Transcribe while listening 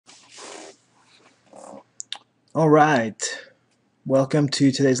All right, welcome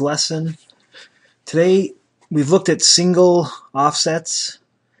to today's lesson. Today we've looked at single offsets,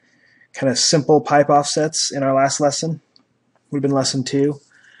 kind of simple pipe offsets in our last lesson. Would have been lesson 2.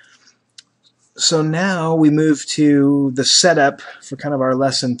 So now we move to the setup for kind of our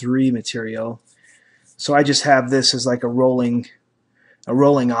lesson 3 material. So I just have this as like a rolling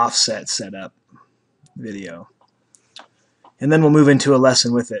offset setup video. And then we'll move into a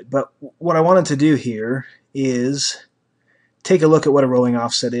lesson with it. But what I wanted to do here is take a look at what a rolling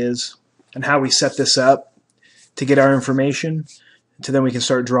offset is and how we set this up to get our information to then we can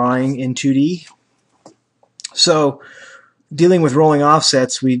start drawing in 2D. So dealing with rolling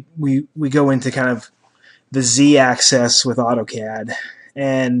offsets, we go into kind of the Z-axis with AutoCAD.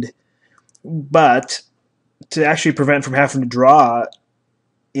 But to actually prevent from having to draw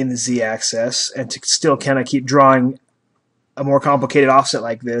in the Z-axis and to still kind of keep drawing a more complicated offset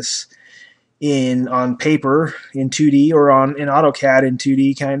like this on paper in 2D or in AutoCAD in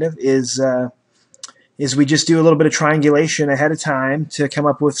 2D kind of is we just do a little bit of triangulation ahead of time to come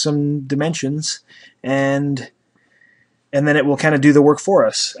up with some dimensions, and then it will kind of do the work for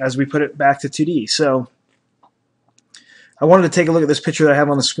us as we put it back to 2D. So I wanted to take a look at this picture that I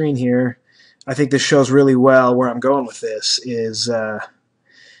have on the screen here. I think this shows really well where I'm going with this is, and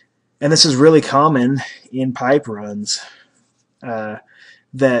this is really common in pipe runs,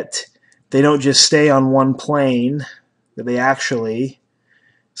 that they don't just stay on one plane, that they actually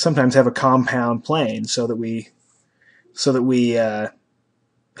sometimes have a compound plane, so that we have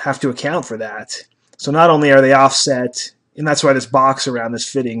to account for that. So not only are they offset, and that's why this box around this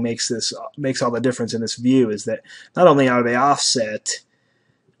fitting makes all the difference in this view, is that not only are they offset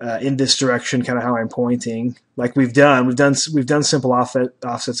in this direction, kind of how I'm pointing, like we've done simple offsets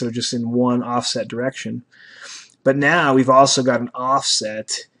that are just in one offset direction, but now we've also got an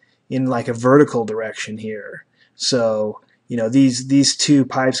offset in like a vertical direction here. So these two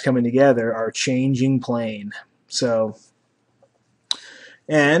pipes coming together are changing plane. So,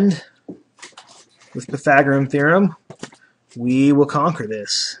 and with Pythagorean theorem, we will conquer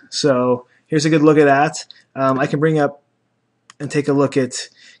this. So here's a good look at that. I can bring up and take a look at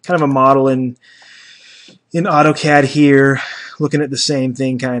kind of a model in AutoCAD here, looking at the same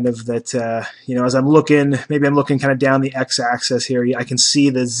thing kind of that, as I'm looking, maybe I'm looking kind of down the x-axis here, I can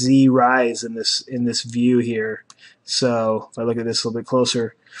see the Z rise in this view here. So if I look at this a little bit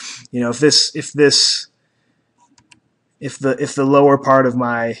closer, if the lower part of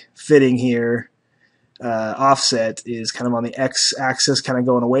my fitting here offset is kind of on the x-axis, kind of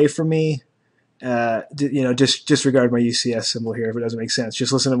going away from me, just disregard my UCS symbol here if it doesn't make sense.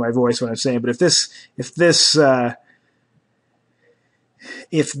 Just listen to my voice when I'm saying. But if this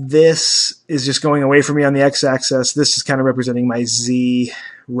is just going away from me on the x-axis, this is kind of representing my Z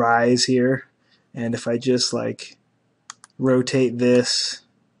rise here. And if I just like rotate this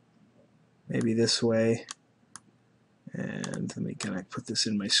maybe this way, and let me kind of put this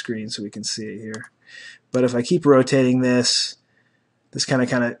in my screen so we can see it here. But if I keep rotating this kind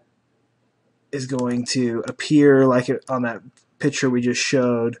of is going to appear like it on that picture we just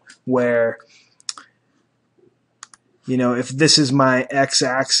showed, where if this is my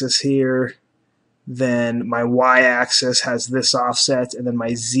x-axis here, then my y-axis has this offset, and then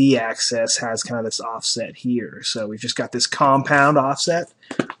my z-axis has kind of this offset here. So we've just got this compound offset.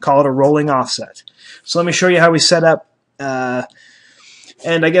 Call it a rolling offset. So let me show you how we set up. And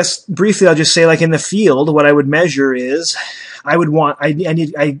I guess briefly I'll just say, like in the field, what I would measure is on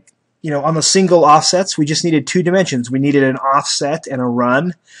the single offsets, we just needed 2 dimensions. We needed an offset and a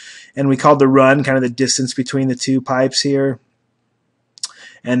run, and we called the run kind of the distance between the 2 pipes here.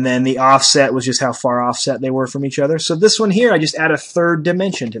 And then the offset was just how far offset they were from each other. So this one here, I just add a 3rd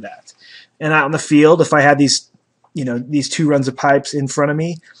dimension to that. And out in the field, if I had these 2 runs of pipes in front of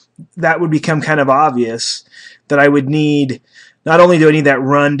me, that would become kind of obvious that I would need, not only do I need that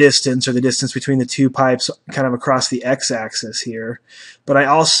run distance, or the distance between the 2 pipes kind of across the x-axis here, but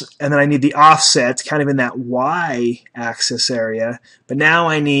then I need the offset kind of in that y-axis area, but now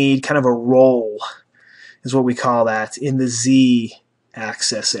I need kind of a roll, is what we call that, in the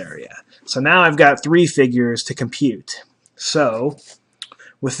z-axis area. So now I've got 3 figures to compute. So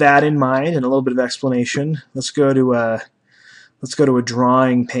with that in mind and a little bit of explanation, let's go to a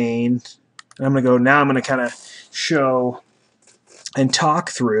drawing pane. And I'm going to kind of show and talk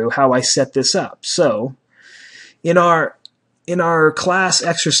through how I set this up. So in our class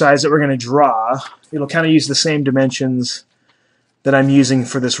exercise that we're going to draw, it'll kind of use the same dimensions that I'm using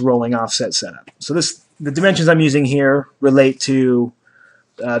for this rolling offset setup. So the dimensions I'm using here relate to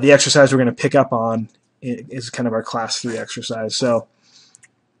the exercise we're going to pick up on is kind of our class 3 exercise. So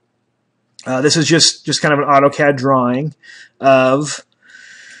This is just kind of an AutoCAD drawing of,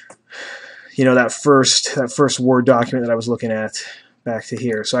 you know, that first Word document that I was looking at back to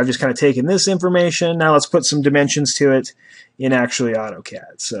here. So I've just kind of taken this information. Now let's put some dimensions to it in actually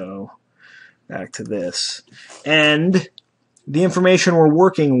AutoCAD. So back to this. And the information we're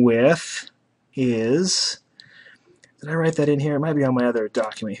working with is, did I write that in here? It might be on my other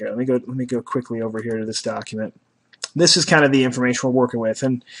document here. Let me go quickly over here to this document. This is kind of the information we're working with.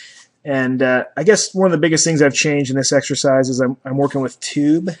 And I guess one of the biggest things I've changed in this exercise is I'm working with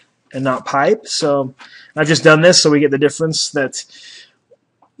tube and not pipe. So I've just done this so we get the difference that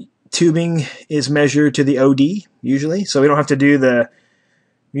tubing is measured to the OD usually. So we don't have to do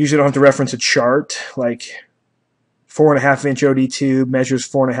we usually don't have to reference a chart like 4.5 inch OD tube measures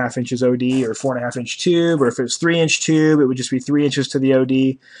 4.5 inches OD, or 4.5 inch tube, or if it's 3 inch tube, it would just be 3 inches to the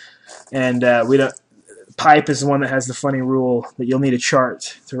OD. And we don't. Pipe is the one that has the funny rule that you'll need a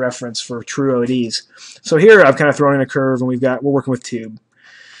chart to reference for true ODs. So here I've kind of thrown in a curve, and we're working with tube,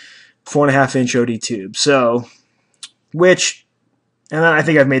 4.5 inch OD tube. So, and then I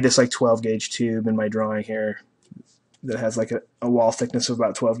think I've made this like 12 gauge tube in my drawing here that has like a wall thickness of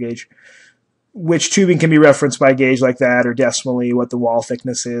about 12 gauge. Which tubing can be referenced by gauge like that, or decimally what the wall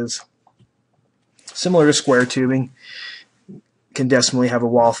thickness is. Similar to square tubing, can decimally have a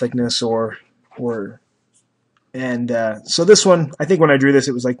wall thickness so this one, I think when I drew this,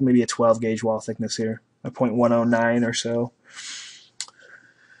 it was like maybe a 12 gauge wall thickness here, a 0.109 or so,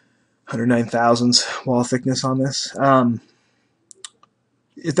 109 thousandths wall thickness on this.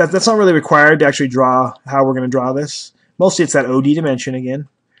 That's not really required to actually draw how we're going to draw this. Mostly it's that OD dimension again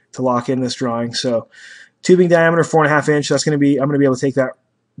to lock in this drawing. So tubing diameter 4.5 inch. That's going to be, I'm going to be able to take that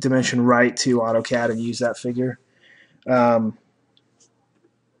dimension right to AutoCAD and use that figure.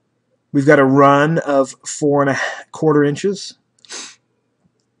 We've got a run of 4.25 inches,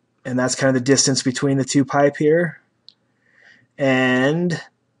 and that's kind of the distance between the two pipe here. And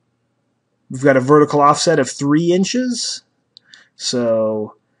we've got a vertical offset of 3 inches,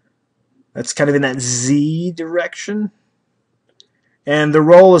 so that's kind of in that Z direction. And the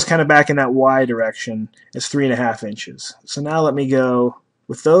roll is kind of back in that Y direction. It's 3.5 inches. So now let me go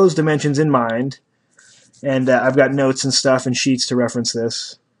with those dimensions in mind, and I've got notes and stuff and sheets to reference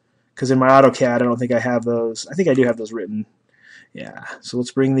this. Because in my AutoCAD, I don't think I have those. I think I do have those written. Yeah, so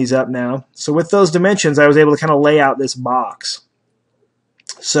let's bring these up now. So with those dimensions, I was able to kind of lay out this box.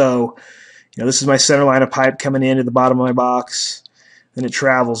 So, you know, this is my center line of pipe coming into the bottom of my box. Then it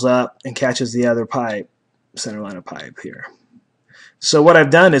travels up and catches the other pipe, center line of pipe here. So what I've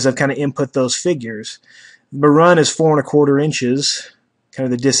done is I've kind of input those figures. The run is 4.25 inches, kind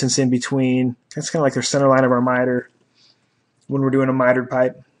of the distance in between. That's kind of like the center line of our miter when we're doing a mitered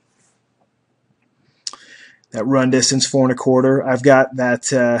pipe. That run distance 4.25. I've got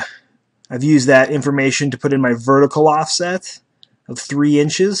that. I've used that information to put in my vertical offset of 3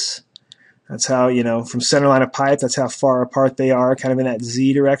 inches. That's how, you know, from center line of pipe, that's how far apart they are, kind of in that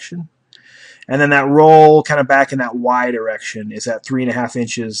Z direction. And then that roll kind of back in that Y direction is at 3.5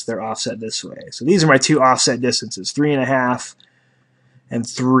 inches. They're offset this way. So these are my two offset distances, 3.5 and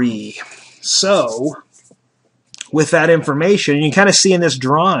 3. So with that information, you can kind of see in this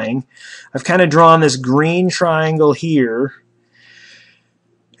drawing, I've kind of drawn this green triangle here,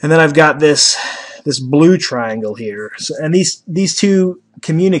 and then I've got this blue triangle here. So, and these two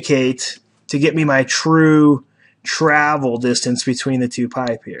communicate to get me my true travel distance between the two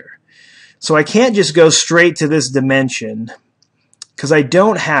pipe here. So I can't just go straight to this dimension because I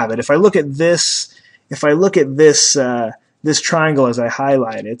don't have it. If I look at this, this triangle as I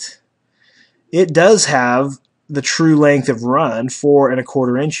highlight it, it does have the true length of run,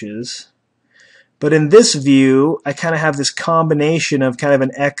 4.25 inches. But in this view, I kind of have this combination of kind of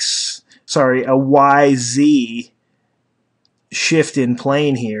an a YZ shift in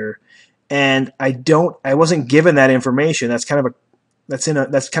plane here, and I wasn't given that information. That's kind of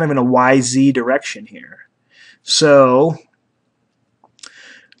in a YZ direction here. So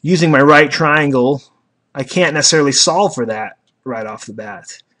using my right triangle, I can't necessarily solve for that right off the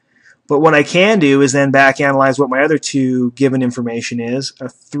bat. But what I can do is then back analyze what my other two given information is, a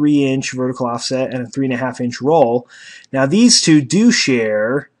 3-inch vertical offset and a 3.5-inch roll. Now these two do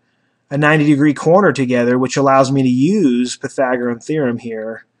share a 90-degree corner together, which allows me to use Pythagorean theorem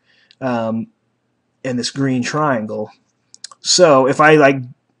here in this green triangle. So if I like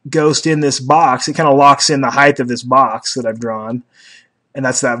ghost in this box, it kind of locks in the height of this box that I've drawn. And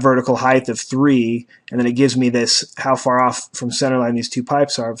that's that vertical height of 3, and then it gives me this, how far off from center line these two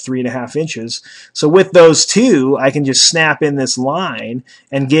pipes are, of 3.5 inches. So with those two, I can just snap in this line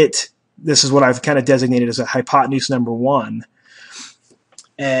and get, this is what I've kind of designated as a hypotenuse number 1.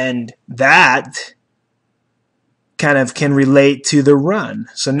 And that kind of can relate to the run.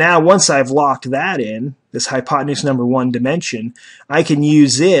 So now once I've locked that in, this hypotenuse number 1 dimension, I can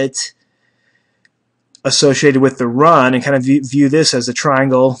use it associated with the run and kind of view this as a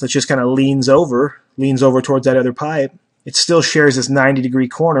triangle that just kind of leans over towards that other pipe. It still shares this 90-degree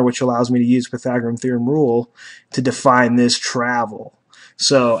corner, which allows me to use Pythagorean theorem rule to define this travel.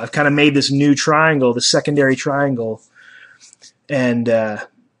 So I've kind of made this new triangle, the secondary triangle, and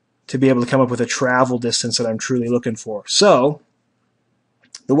to be able to come up with a travel distance that I'm truly looking for. So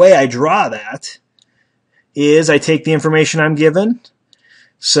the way I draw that is I take the information I'm given.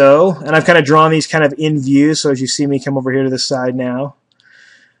 So, and I've kind of drawn these kind of in view, so as you see me come over here to the side now,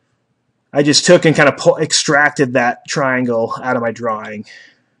 I just took and kind of extracted that triangle out of my drawing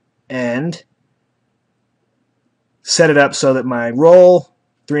and set it up so that my roll,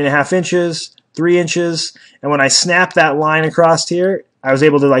 3.5 inches, 3 inches, and when I snap that line across here, I was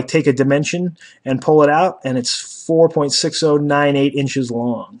able to like take a dimension and pull it out, and it's 4.6098 inches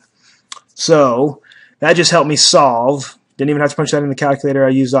long. So that just helped me solve. Didn't even have to punch that in the calculator. I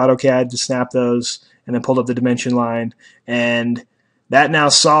used AutoCAD to snap those and then pulled up the dimension line. And that now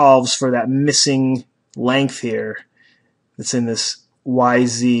solves for that missing length here that's in this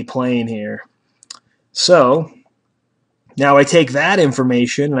YZ plane here. So now I take that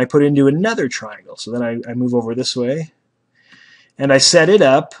information and I put it into another triangle. So then I move over this way and I set it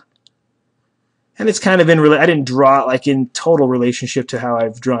up. And it's kind of I didn't draw it like in total relationship to how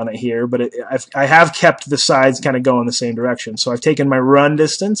I've drawn it here, but I have kept the sides kind of going the same direction. So I've taken my run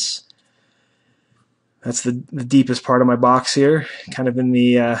distance. That's the deepest part of my box here, kind of in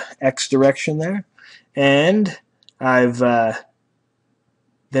the X direction there. And I've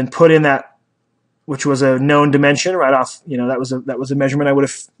then put in that, which was a known dimension right off. You know, that was a measurement I would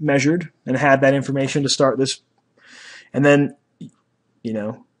have measured and had that information to start this. And then, you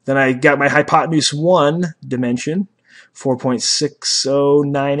know, then I got my hypotenuse 1 dimension,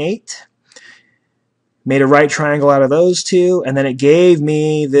 4.6098. Made a right triangle out of those two, and then it gave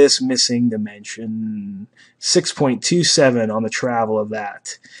me this missing dimension, 6.27 on the travel of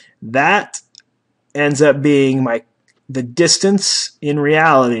that. That ends up being the distance in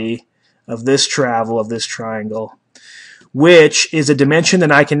reality of this travel of this triangle, which is a dimension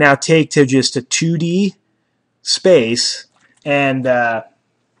that I can now take to just a 2D space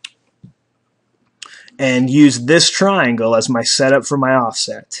and use this triangle as my setup for my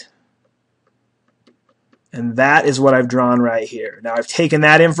offset. And that is what I've drawn right here. Now I've taken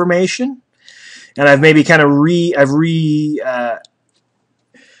that information and I've maybe kind of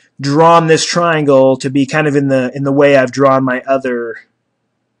drawn this triangle to be kind of in the way I've drawn my other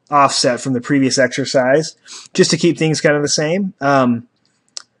offset from the previous exercise, just to keep things kind of the same.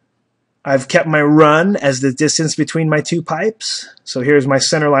 I've kept my run as the distance between my two pipes. So here's my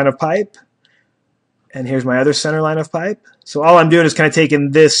center line of pipe. And here's my other center line of pipe. So all I'm doing is kind of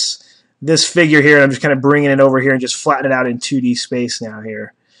taking this figure here and I'm just kind of bringing it over here and just flatten it out in 2D space now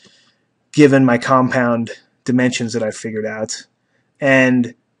here, given my compound dimensions that I've figured out.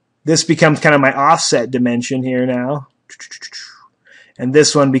 And this becomes kind of my offset dimension here now. And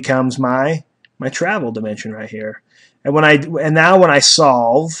this one becomes my travel dimension right here. And now when I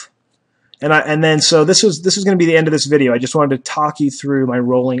solve, so this was going to be the end of this video. I just wanted to talk you through my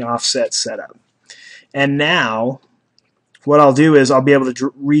rolling offset setup. And now what I'll do is I'll be able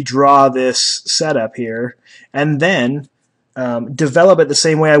to redraw this setup here and then develop it the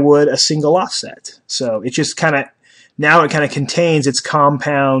same way I would a single offset. So it just kind of, now it kind of contains its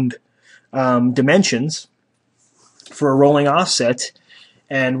compound dimensions for a rolling offset.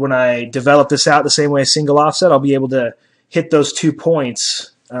 And when I develop this out the same way a single offset, I'll be able to hit those 2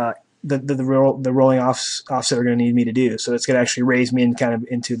 points the rolling offset are going to need me to do. So it's going to actually raise me in kind of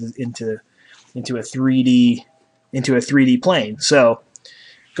into a 3D plane. So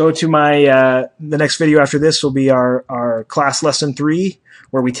go to my the next video after this will be our class lesson 3,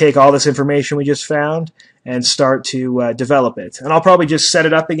 where we take all this information we just found and start to develop it. And I'll probably just set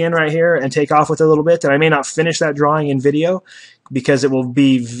it up again right here and take off with it a little bit. And I may not finish that drawing in video because it will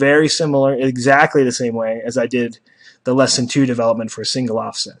be very similar, exactly the same way as I did the lesson 2 development for a single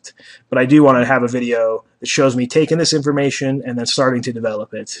offset. But I do want to have a video that shows me taking this information and then starting to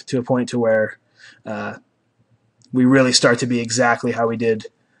develop it to a point to where we really start to be exactly how we did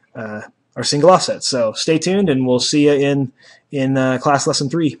our single offset. So stay tuned and we'll see you in class lesson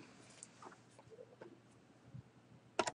 3.